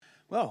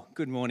Well,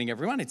 good morning,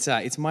 everyone.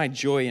 It's my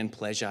joy and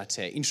pleasure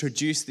to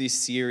introduce this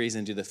series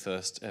and do the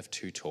first of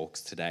two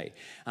talks today.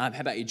 How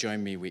about you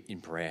join me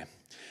in prayer?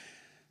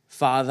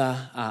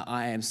 Father,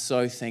 I am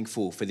so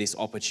thankful for this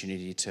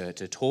opportunity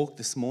to talk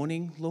this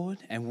morning, Lord,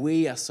 and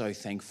we are so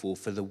thankful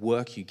for the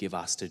work you give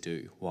us to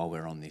do while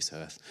we're on this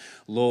earth.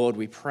 Lord,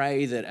 we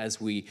pray that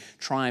as we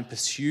try and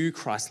pursue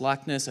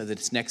Christ-likeness over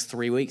this next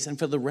 3 weeks and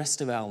for the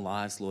rest of our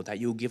lives, Lord, that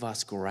you'll give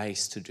us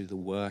grace to do the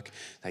work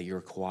that you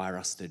require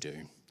us to do.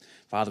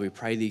 Father, we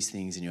pray these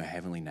things in your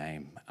heavenly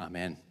name.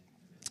 Amen.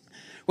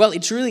 Well,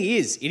 it truly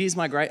is. It is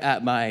my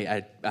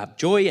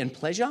joy and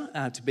pleasure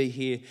to be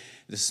here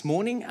this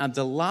morning.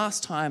 The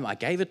last time I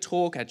gave a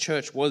talk at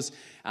church was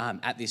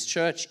at this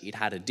church. It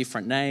had a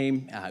different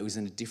name. It was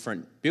in a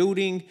different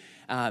building.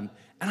 And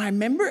I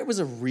remember it was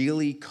a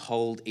really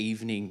cold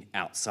evening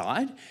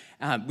outside,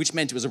 which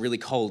meant it was a really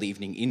cold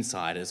evening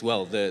inside as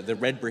well. The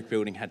red brick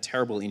building had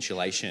terrible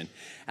insulation.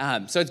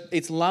 So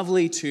it's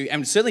lovely to,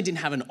 and certainly didn't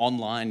have an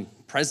online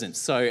presence.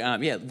 So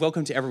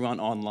welcome to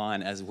everyone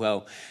online as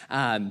well.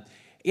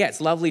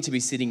 It's lovely to be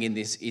sitting in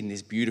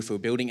this beautiful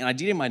building. And I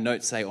did in my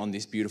notes say on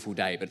this beautiful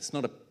day, but it's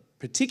not a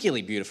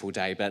particularly beautiful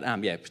day, but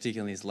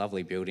particularly this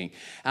lovely building.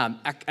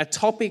 A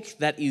topic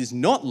that is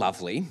not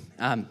lovely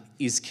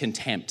is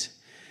contempt.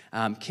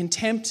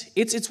 Contempt,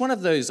 it's one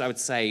of those, I would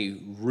say,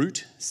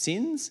 root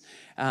sins.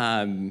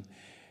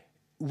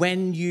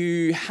 When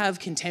you have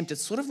contempt,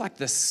 it's sort of like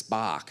the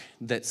spark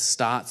that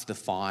starts the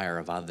fire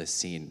of other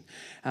sin.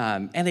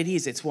 And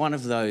it's one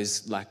of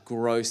those like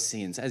gross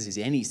sins, as is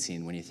any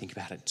sin when you think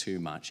about it too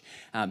much.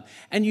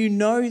 And you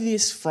know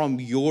this from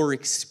your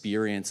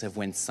experience of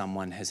when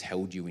someone has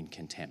held you in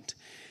contempt.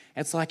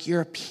 It's like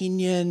your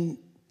opinion,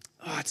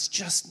 it's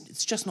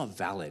just not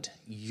valid.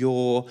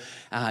 You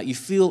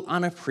feel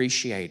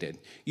unappreciated.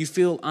 You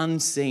feel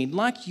unseen.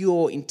 Like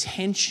your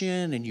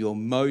intention and your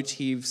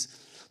motives,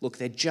 look,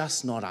 they're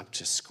just not up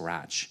to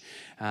scratch.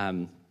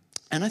 And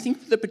I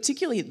think that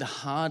particularly the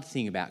hard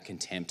thing about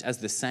contempt, as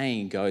the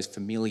saying goes,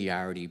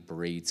 familiarity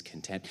breeds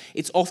contempt.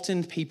 It's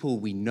often people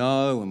we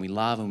know and we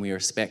love and we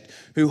respect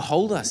who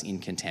hold us in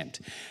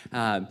contempt.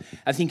 I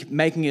think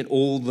making it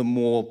all the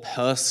more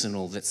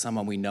personal that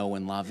someone we know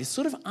and love is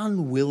sort of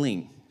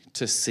unwilling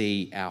to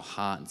see our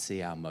heart and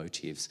see our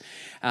motives.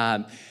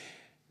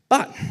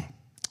 But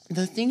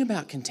the thing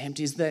about contempt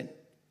is that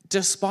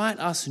despite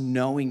us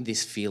knowing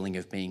this feeling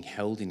of being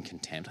held in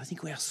contempt, I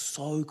think we are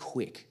so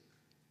quick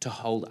to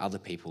hold other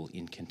people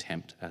in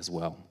contempt as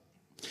well.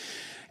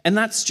 And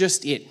that's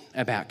just it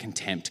about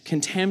contempt.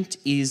 Contempt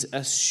is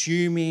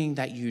assuming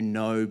that you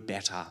know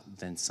better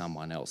than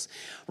someone else.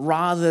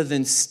 Rather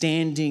than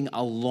standing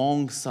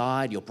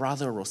alongside your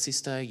brother or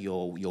sister,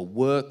 your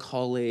work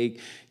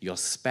colleague, your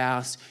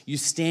spouse, you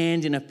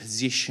stand in a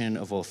position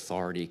of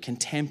authority.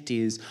 Contempt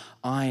is,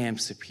 I am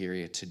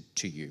superior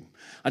to you.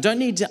 I don't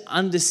need to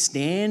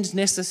understand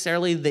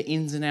necessarily the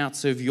ins and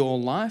outs of your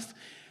life.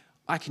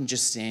 I can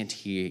just stand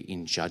here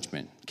in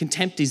judgment.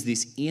 Contempt is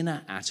this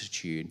inner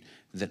attitude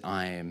that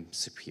I am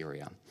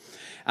superior.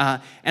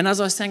 And as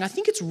I was saying, I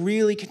think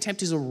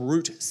contempt is a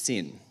root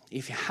sin.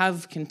 If you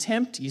have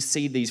contempt, you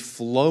see these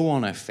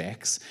flow-on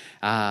effects,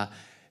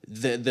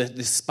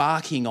 the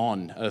sparking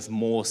on of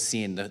more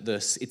sin.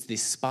 It's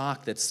this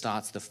spark that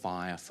starts the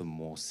fire for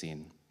more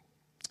sin.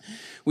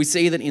 We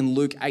see that in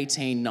Luke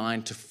 18,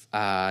 9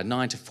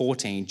 to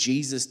 14,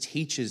 Jesus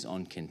teaches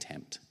on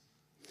contempt.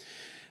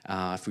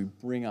 If we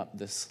bring up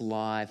the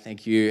slide,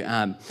 thank you.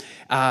 And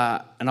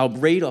I'll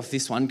read off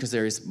this one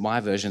because my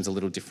version's a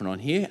little different on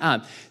here.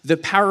 The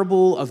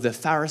parable of the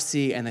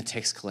Pharisee and the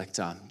tax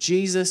collector.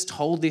 Jesus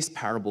told this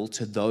parable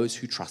to those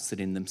who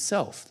trusted in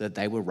themselves, that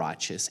they were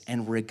righteous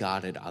and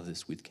regarded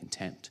others with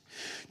contempt.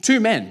 2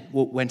 men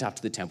went up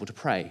to the temple to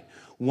pray.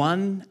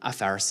 One a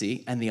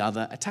Pharisee and the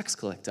other a tax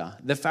collector.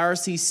 The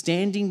Pharisee,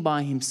 standing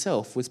by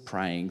himself, was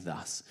praying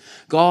thus: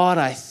 God,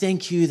 I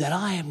thank you that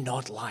I am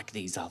not like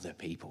these other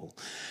people,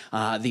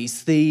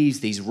 these thieves,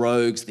 these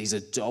rogues, these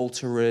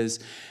adulterers,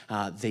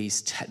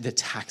 the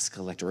tax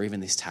collector, or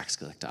even this tax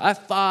collector. I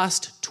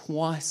fast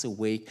twice a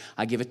week.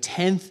 I give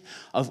 1/10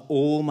 of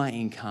all my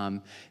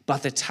income.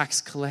 But the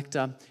tax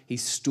collector, he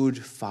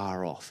stood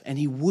far off, and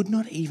he would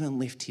not even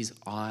lift his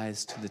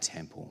eyes to the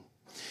temple.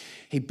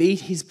 He beat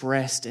his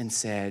breast and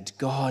said,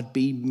 God,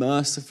 be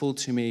merciful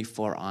to me,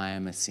 for I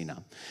am a sinner.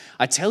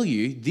 I tell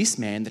you, this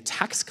man, the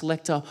tax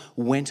collector,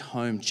 went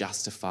home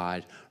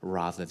justified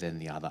rather than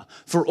the other.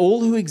 For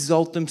all who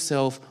exalt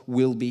themselves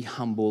will be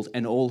humbled,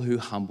 and all who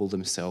humble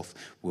themselves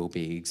will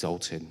be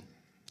exalted.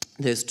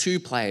 There's 2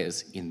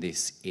 players in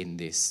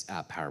this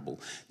parable,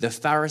 the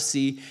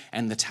Pharisee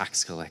and the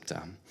tax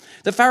collector.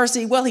 The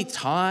Pharisee, he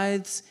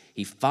tithes,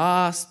 he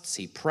fasts,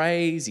 he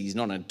prays, he's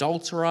not an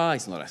adulterer,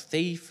 he's not a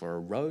thief or a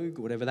rogue,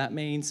 whatever that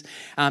means.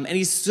 And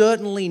he's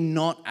certainly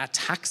not a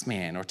tax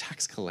man or a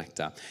tax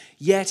collector.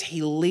 Yet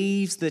he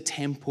leaves the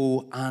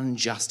temple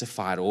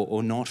unjustified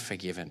or not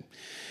forgiven.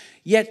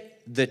 Yet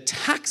the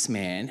tax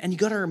man, and you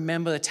got to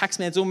remember the tax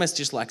man's almost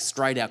just like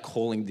straight out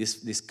calling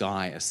this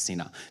guy a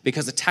sinner,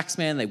 because the tax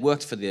man, they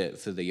worked for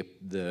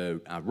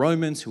the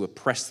Romans who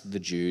oppressed the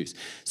Jews.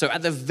 So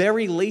at the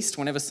very least,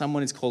 whenever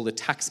someone is called a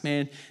tax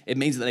man, it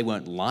means that they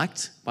weren't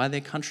liked by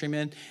their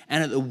countrymen,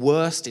 and at the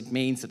worst, it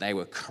means that they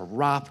were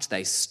corrupt.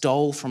 They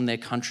stole from their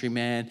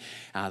countrymen.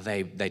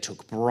 They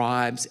took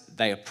bribes.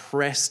 They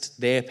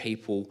oppressed their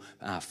people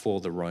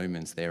for the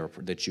Romans,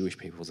 the Jewish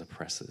people's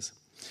oppressors.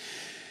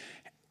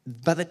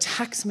 But the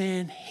tax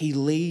man, he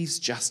leaves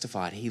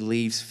justified. He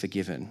leaves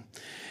forgiven.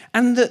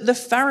 And the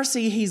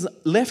Pharisee, he's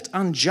left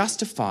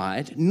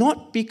unjustified,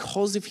 not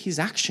because of his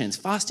actions,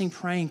 fasting,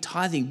 praying,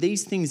 tithing,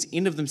 these things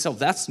in of themselves.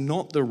 That's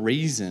not the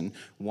reason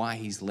why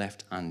he's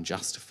left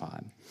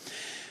unjustified.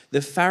 The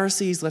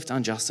Pharisee is left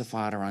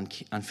unjustified or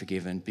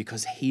unforgiven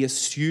because he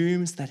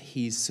assumes that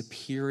he's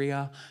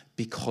superior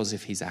because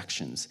of his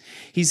actions.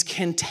 His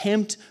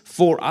contempt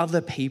for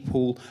other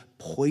people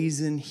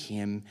poison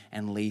him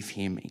and leave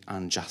him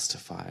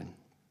unjustified.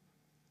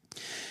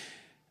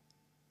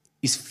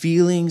 His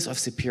feelings of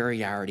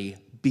superiority,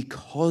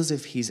 because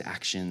of his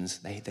actions,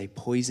 they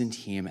poisoned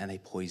him and they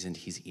poisoned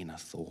his inner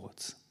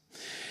thoughts.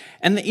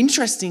 And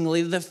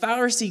interestingly, the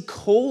Pharisee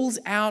calls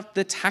out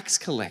the tax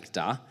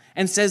collector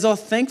and says, "Oh,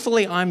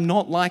 thankfully I'm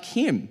not like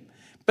him."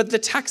 But the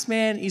tax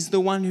man is the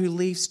one who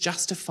leaves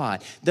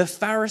justified. The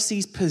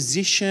Pharisee's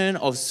position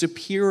of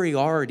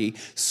superiority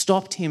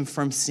stopped him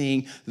from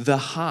seeing the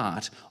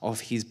heart of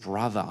his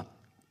brother.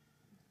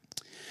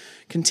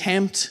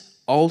 Contempt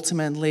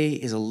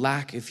ultimately is a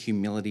lack of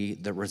humility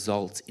that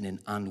results in an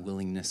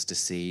unwillingness to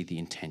see the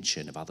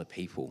intention of other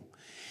people.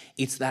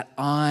 It's that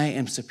I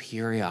am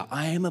superior,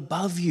 I am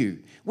above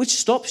you, which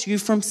stops you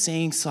from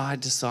seeing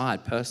side to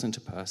side, person to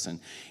person.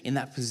 In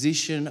that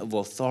position of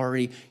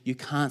authority, you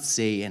can't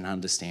see and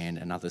understand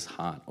another's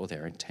heart or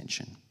their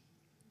intention.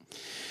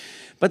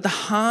 But the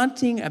hard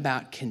thing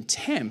about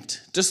contempt,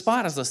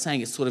 despite, as I was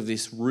saying, it's sort of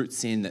this root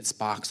sin that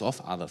sparks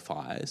off other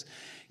fires,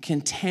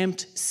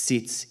 contempt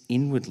sits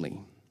inwardly.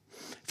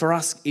 For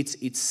us,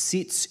 it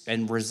sits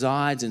and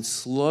resides and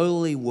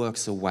slowly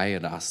works away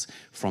at us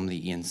from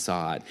the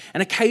inside.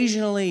 And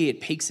occasionally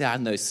it peeks out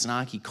in those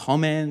snarky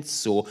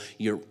comments or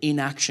your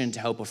inaction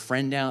to help a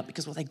friend out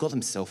because, well, they got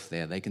themselves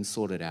there. They can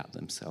sort it out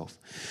themselves.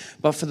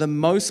 But for the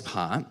most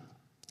part,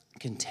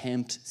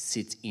 contempt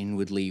sits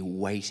inwardly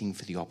waiting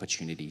for the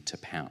opportunity to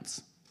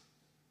pounce.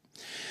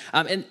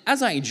 And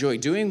as I enjoy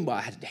doing,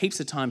 I had heaps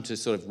of time to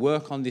sort of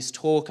work on this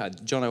talk.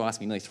 Jono asked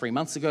me nearly 3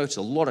 months ago. It's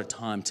a lot of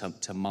time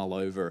to mull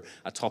over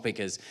a topic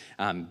as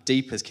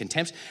deep as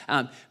contempt.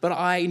 But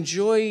I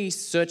enjoy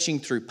searching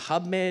through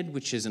PubMed,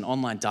 which is an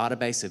online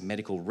database of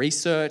medical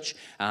research.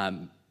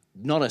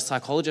 Not a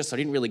psychologist, so I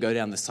didn't really go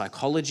down the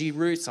psychology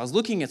route. So I was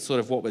looking at sort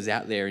of what was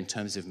out there in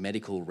terms of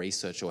medical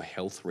research or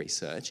health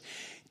research.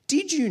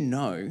 Did you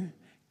know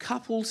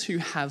couples who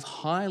have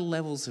high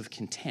levels of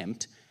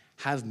contempt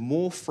have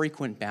more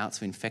frequent bouts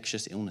of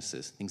infectious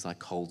illnesses, things like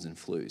colds and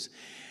flus?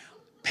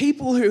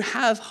 People who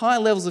have high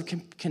levels of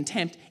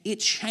contempt,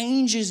 it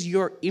changes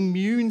your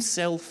immune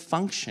cell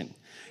function.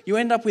 You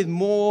end up with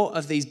more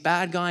of these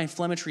bad guy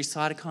inflammatory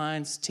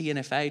cytokines,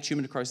 TNFA,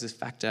 tumor necrosis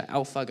factor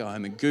alpha. Go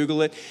home and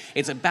Google it.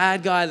 It's a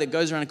bad guy that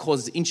goes around and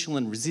causes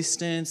insulin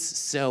resistance,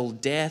 cell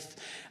death.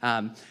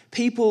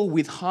 People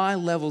with high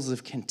levels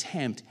of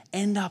contempt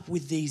end up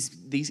with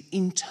these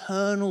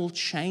internal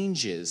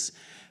changes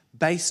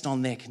based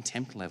on their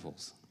contempt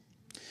levels.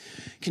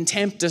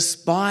 Contempt,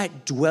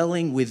 despite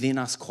dwelling within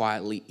us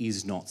quietly,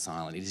 is not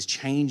silent. It is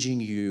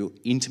changing you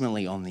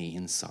intimately on the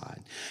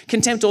inside.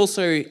 Contempt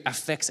also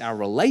affects our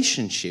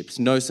relationships.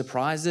 No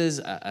surprises.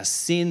 A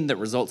sin that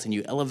results in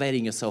you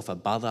elevating yourself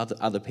above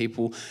other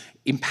people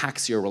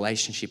impacts your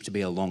relationship to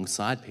be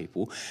alongside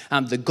people.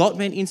 The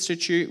Gottman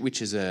Institute,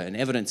 which is an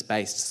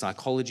evidence-based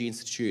psychology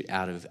institute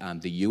out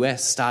of the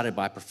US, started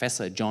by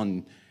Professor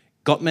John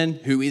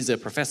Gottman, who is a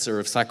professor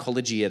of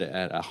psychology at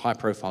a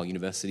high-profile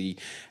university.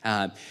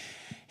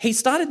 He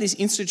started this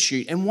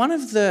institute, and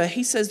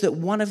he says that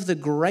one of the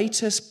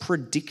greatest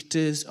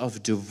predictors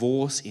of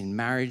divorce in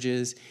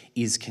marriages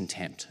is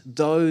contempt.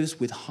 Those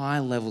with high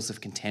levels of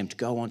contempt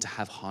go on to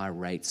have high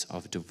rates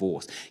of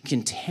divorce.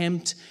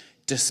 Contempt,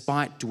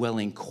 despite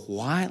dwelling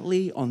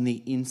quietly on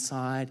the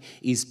inside,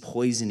 is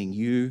poisoning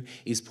you,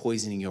 is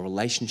poisoning your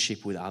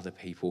relationship with other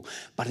people,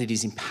 but it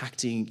is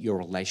impacting your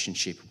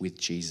relationship with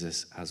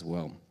Jesus as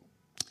well.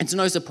 It's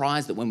no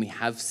surprise that when we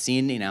have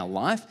sin in our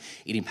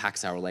life, it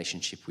impacts our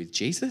relationship with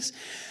Jesus.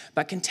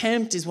 But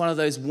contempt is one of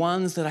those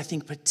ones that I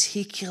think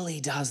particularly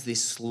does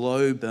this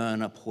slow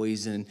burner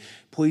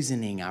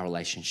poisoning our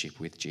relationship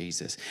with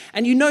Jesus.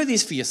 And you know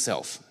this for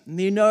yourself.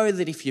 You know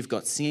that if you've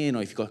got sin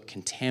or if you've got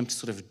contempt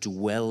sort of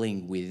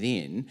dwelling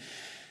within,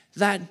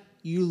 that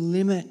you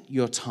limit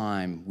your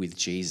time with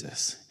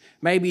Jesus.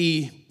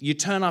 Maybe you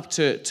turn up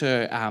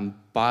to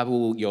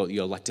Bible,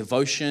 your like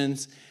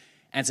devotions,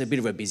 and it's a bit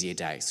of a busier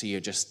day. So you're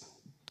just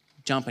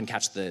jump and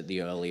catch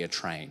the earlier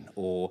train,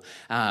 or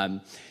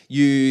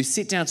you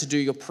sit down to do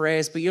your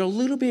prayers, but you're a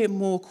little bit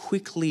more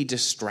quickly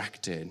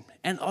distracted.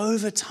 And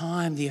over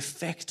time, the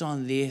effect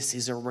on this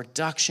is a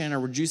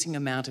reducing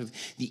amount of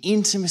the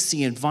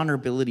intimacy and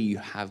vulnerability you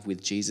have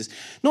with Jesus.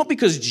 Not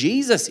because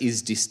Jesus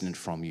is distant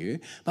from you,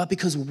 but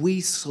because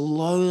we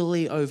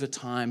slowly over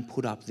time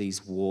put up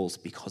these walls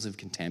because of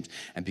contempt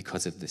and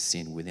because of the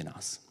sin within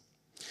us.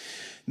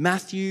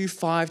 Matthew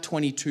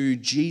 5:22,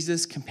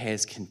 Jesus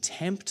compares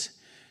contempt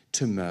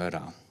to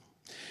murder.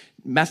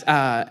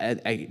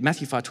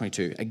 Matthew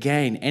 5:22,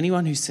 again,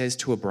 anyone who says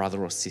to a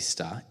brother or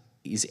sister,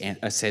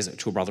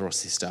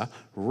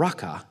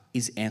 "Rucker,"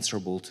 is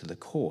answerable to the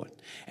court.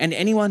 And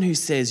anyone who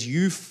says,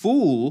 "You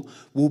fool,"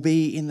 will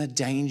be in the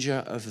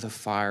danger of the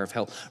fire of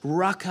hell.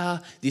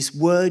 Rucker, this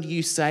word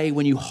you say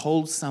when you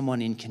hold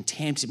someone in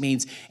contempt, it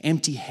means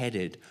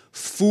empty-headed,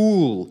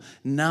 fool,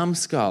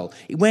 numbskull.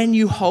 When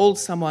you hold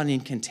someone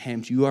in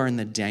contempt, you are in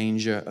the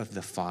danger of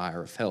the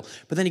fire of hell.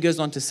 But then he goes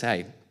on to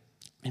say,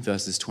 in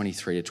verses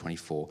 23 to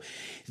 24,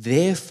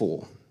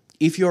 "Therefore,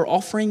 if you're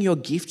offering your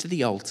gift to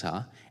the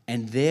altar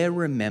and there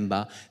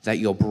remember that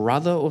your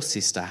brother or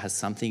sister has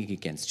something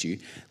against you,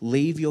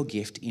 leave your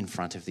gift in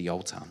front of the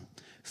altar.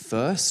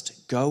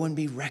 First, go and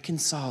be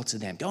reconciled to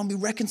them. Go and be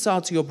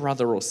reconciled to your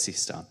brother or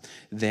sister.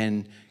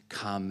 Then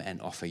come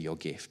and offer your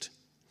gift."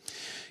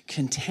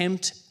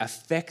 Contempt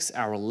affects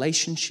our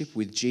relationship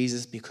with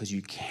Jesus because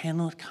you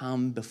cannot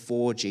come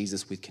before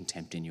Jesus with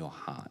contempt in your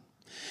heart.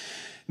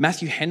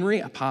 Matthew Henry,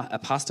 a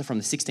pastor from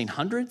the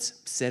 1600s,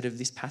 said of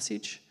this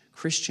passage,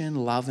 "Christian,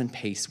 love and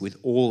peace with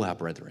all our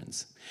brethren.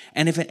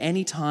 And if at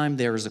any time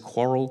there is a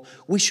quarrel,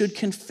 we should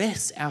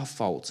confess our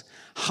fault,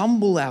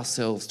 humble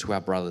ourselves to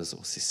our brothers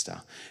or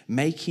sister,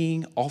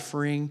 making an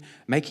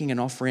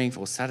offering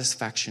for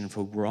satisfaction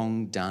for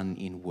wrong done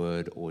in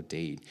word or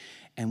deed."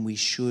 And we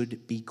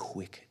should be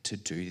quick to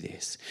do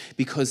this,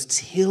 because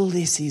till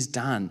this is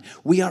done,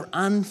 we are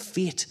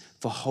unfit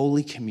for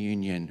Holy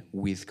Communion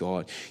with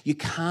God. You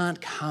can't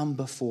come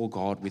before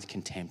God with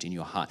contempt in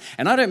your heart.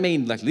 And I don't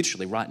mean like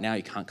literally right now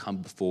you can't come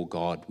before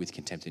God with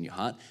contempt in your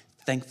heart.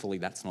 Thankfully,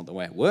 that's not the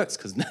way it works,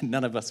 because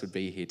none of us would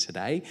be here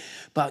today.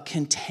 But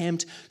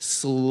contempt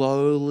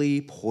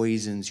slowly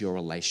poisons your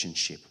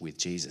relationship with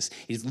Jesus.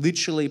 It's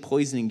literally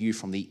poisoning you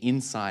from the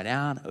inside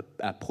out,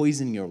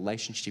 poisoning your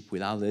relationship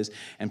with others,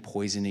 and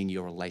poisoning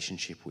your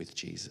relationship with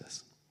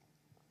Jesus.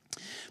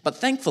 But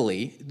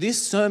thankfully,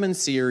 this sermon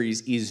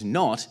series is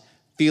not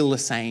feel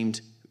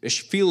ashamed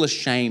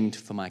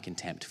for my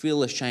contempt,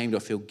 feel ashamed or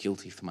feel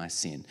guilty for my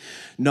sin.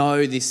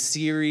 No, this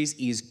series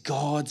is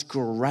God's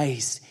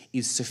grace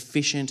is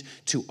sufficient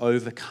to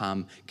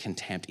overcome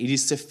contempt. It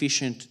is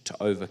sufficient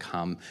to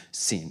overcome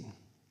sin.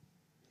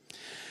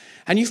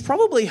 And you've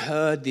probably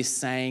heard this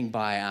saying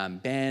by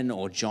Ben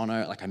or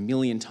Jono like a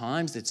million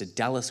times. It's a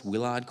Dallas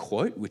Willard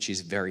quote, which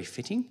is very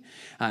fitting.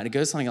 And it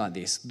goes something like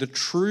this: "The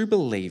true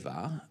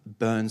believer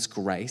burns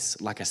grace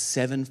like a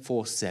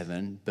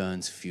 747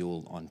 burns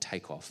fuel on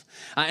takeoff."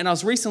 And I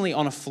was recently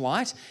on a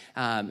flight.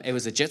 It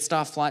was a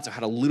Jetstar flight, so I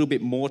had a little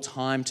bit more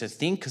time to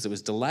think because it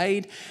was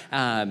delayed.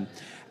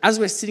 As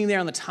we're sitting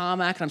there on the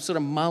tarmac, and I'm sort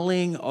of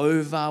mulling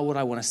over what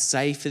I want to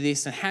say for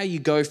this and how you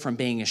go from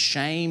being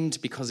ashamed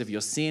because of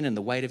your sin and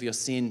the weight of your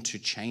sin to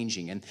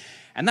changing.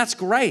 And that's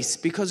grace,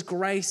 because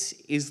grace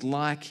is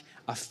like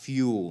a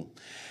fuel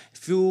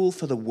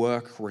for the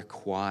work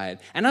required.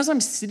 And as I'm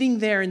sitting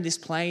there in this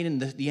plane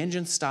and the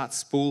engine starts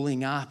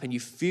spooling up and you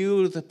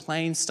feel the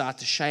plane start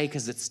to shake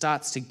as it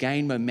starts to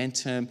gain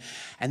momentum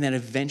and then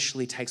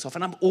eventually takes off.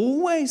 And I'm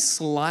always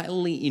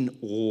slightly in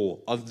awe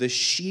of the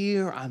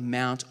sheer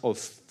amount of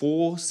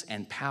force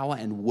and power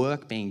and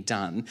work being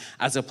done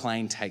as a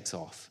plane takes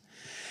off.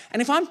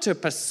 And if I'm to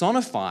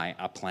personify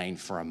a plane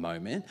for a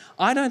moment,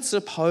 I don't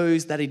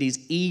suppose that it is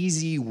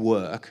easy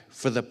work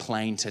for the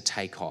plane to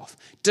take off,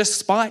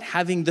 despite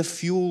having the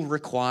fuel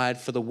required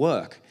for the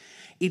work.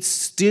 It's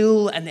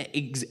still an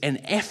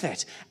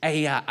effort,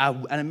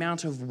 an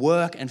amount of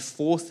work and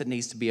force that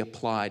needs to be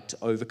applied to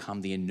overcome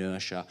the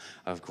inertia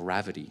of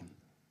gravity.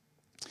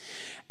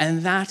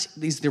 And that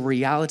is the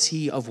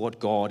reality of what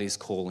God is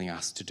calling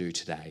us to do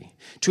today.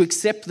 To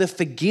accept the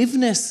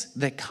forgiveness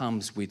that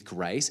comes with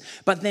grace,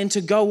 but then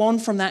to go on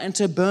from that and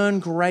to burn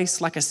grace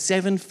like a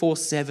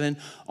 747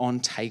 on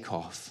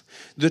takeoff.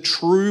 The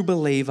true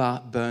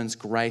believer burns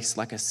grace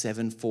like a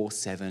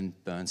 747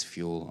 burns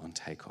fuel on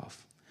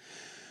takeoff.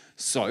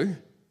 So,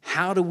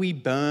 how do we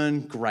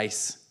burn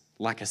grace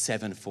like a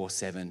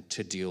 747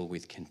 to deal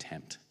with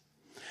contempt?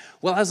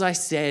 Well, as I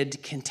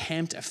said,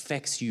 contempt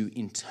affects you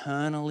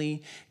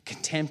internally,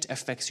 contempt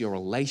affects your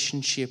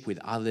relationship with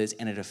others,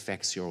 and it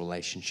affects your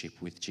relationship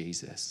with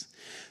Jesus.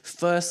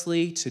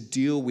 Firstly, to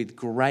deal with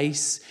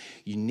grace,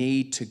 you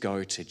need to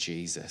go to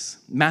Jesus.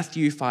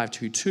 Matthew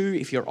 5:22,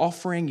 if you're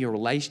offering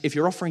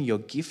your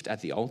gift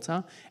at the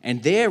altar,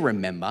 and there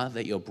remember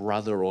that your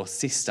brother or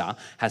sister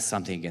has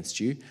something against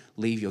you,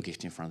 leave your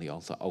gift in front of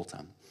the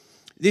altar.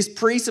 This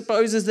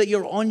presupposes that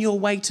you're on your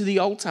way to the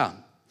altar.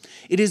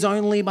 It is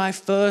only by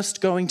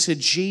first going to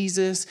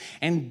Jesus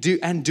and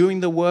doing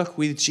the work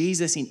with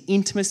Jesus in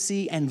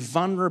intimacy and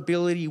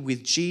vulnerability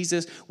with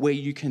Jesus where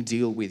you can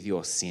deal with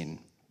your sin.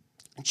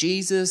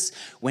 Jesus,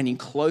 when in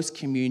close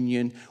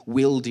communion,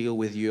 will deal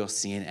with your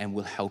sin and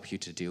will help you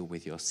to deal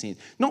with your sin.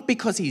 Not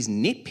because he's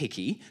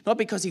nitpicky, not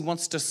because he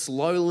wants to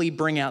slowly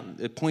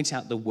point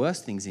out the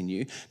worst things in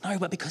you. No,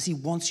 but because he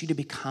wants you to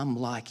become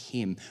like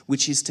him,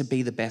 which is to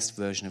be the best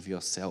version of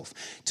yourself.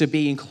 To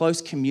be in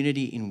close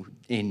community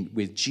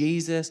with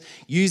Jesus,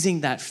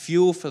 using that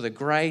fuel for the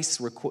grace,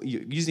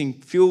 using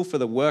fuel for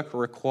the work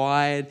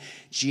required.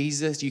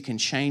 Jesus, you can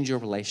change your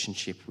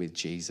relationship with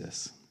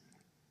Jesus.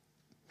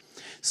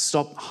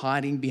 Stop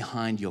hiding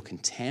behind your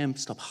contempt.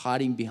 Stop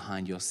hiding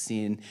behind your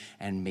sin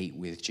and meet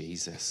with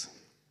Jesus.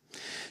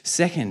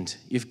 Second,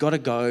 you've got to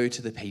go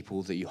to the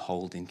people that you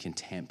hold in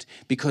contempt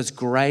because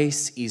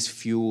grace is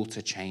fuel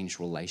to change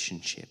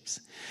relationships.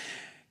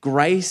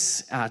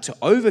 Grace to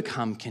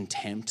overcome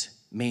contempt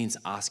means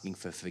asking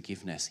for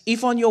forgiveness.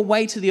 If on your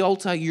way to the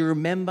altar you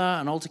remember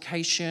an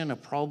altercation, a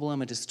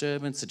problem, a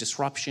disturbance, a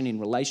disruption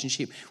in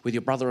relationship with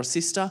your brother or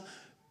sister,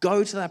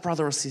 go to that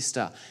brother or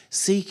sister.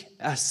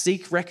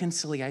 Seek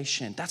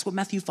reconciliation. That's what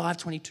Matthew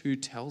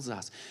 5:22 tells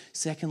us.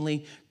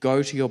 Secondly,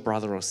 go to your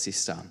brother or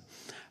sister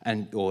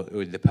or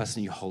the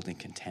person you hold in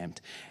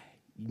contempt.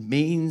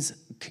 Means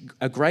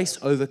a grace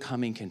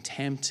overcoming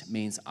contempt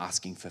means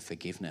asking for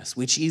forgiveness,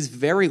 which is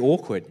very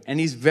awkward and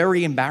is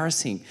very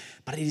embarrassing,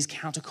 but it is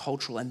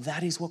countercultural, and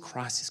that is what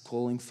Christ is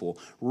calling for.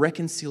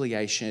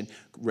 Reconciliation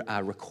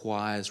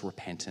requires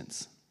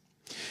repentance.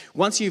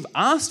 Once you've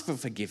asked for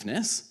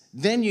forgiveness,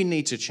 then you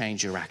need to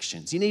change your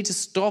actions. You need to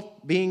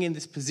stop being in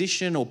this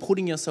position or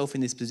putting yourself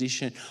in this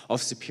position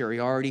of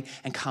superiority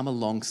and come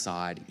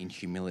alongside in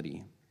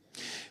humility.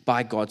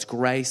 By God's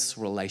grace,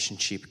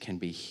 relationship can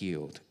be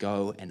healed.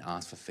 Go and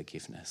ask for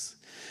forgiveness.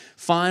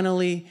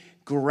 Finally,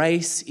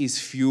 grace is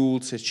fuel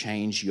to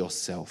change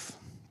yourself.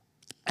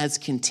 As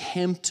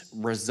contempt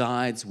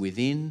resides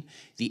within,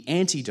 the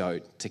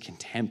antidote to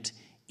contempt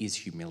is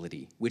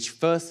humility, which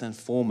first and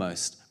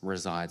foremost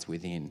resides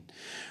within.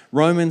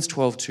 Romans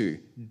 12:2,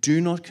 do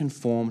not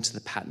conform to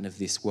the pattern of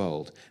this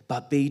world,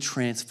 but be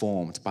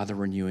transformed by the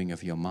renewing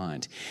of your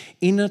mind.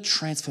 Inner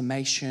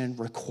transformation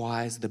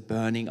requires the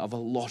burning of a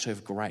lot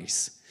of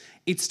grace.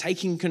 It's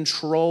taking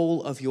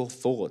control of your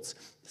thoughts,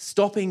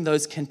 stopping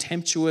those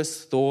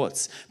contemptuous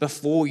thoughts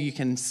before you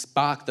can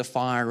spark the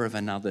fire of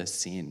another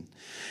sin.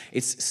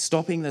 It's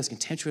stopping those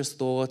contemptuous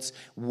thoughts,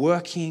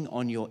 working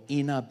on your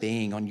inner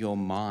being, on your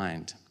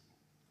mind.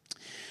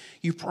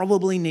 You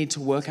probably need to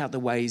work out the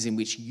ways in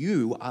which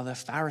you are the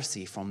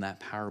Pharisee from that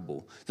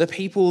parable. The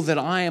people that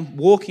I am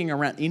walking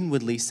around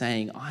inwardly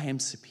saying, I am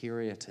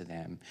superior to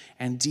them,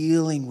 and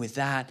dealing with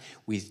that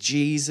with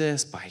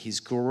Jesus by his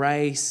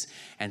grace,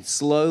 and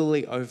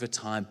slowly over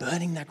time,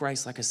 burning that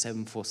grace like a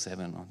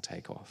 747 on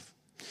takeoff.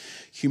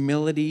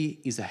 Humility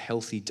is a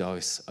healthy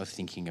dose of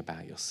thinking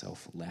about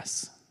yourself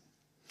less.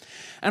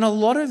 And a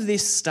lot of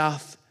this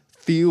stuff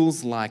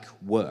feels like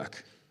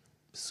work.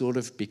 Sort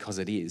of because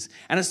it is.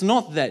 And it's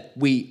not that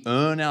we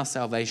earn our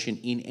salvation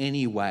in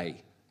any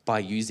way by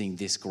using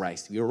this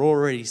grace. You're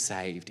already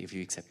saved if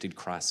you accepted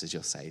Christ as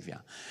your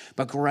Savior.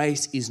 But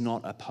grace is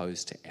not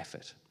opposed to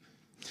effort.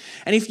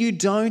 And if you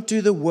don't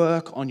do the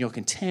work on your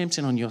contempt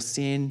and on your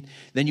sin,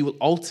 then you will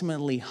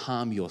ultimately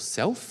harm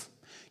yourself.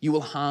 You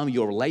will harm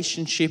your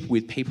relationship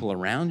with people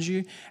around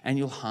you, and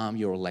you'll harm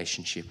your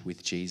relationship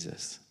with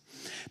Jesus.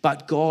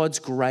 But God's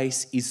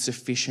grace is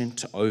sufficient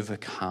to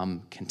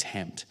overcome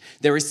contempt.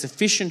 There is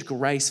sufficient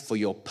grace for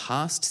your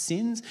past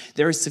sins.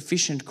 There is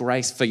sufficient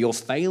grace for your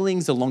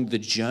failings along the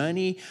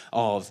journey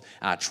of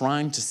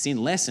trying to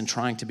sin less and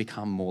trying to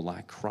become more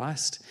like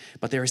Christ.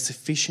 But there is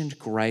sufficient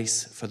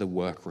grace for the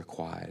work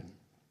required.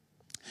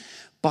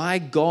 By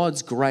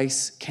God's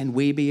grace, can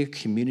we be a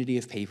community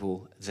of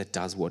people that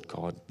does what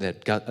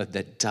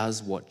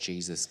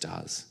Jesus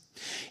does?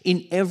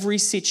 In every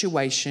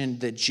situation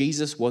that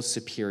Jesus was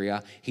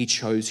superior, he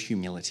chose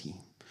humility,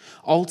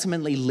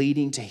 ultimately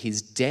leading to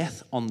his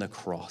death on the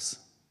cross.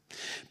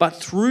 But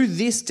through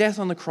this death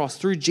on the cross,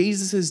 through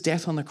Jesus'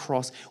 death on the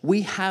cross,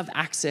 we have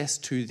access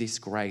to this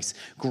grace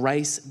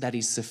that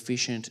is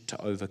sufficient to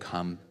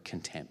overcome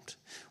contempt.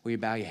 Will you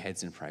bow your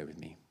heads and pray with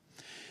me?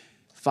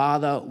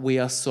 Father, we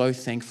are so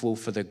thankful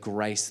for the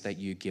grace that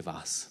you give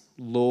us.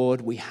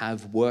 Lord, we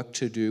have work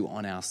to do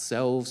on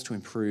ourselves to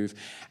improve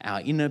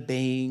our inner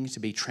being, to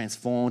be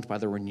transformed by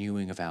the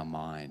renewing of our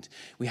mind.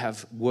 We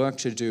have work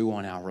to do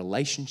on our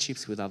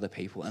relationships with other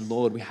people. And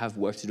Lord, we have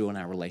work to do on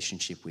our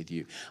relationship with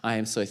you. I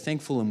am so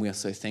thankful, and we are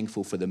so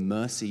thankful for the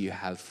mercy you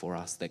have for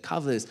us that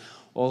covers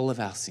all of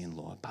our sin,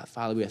 Lord. But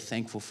Father, we are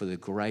thankful for the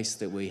grace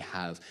that we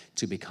have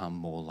to become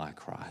more like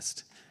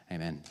Christ.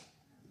 Amen.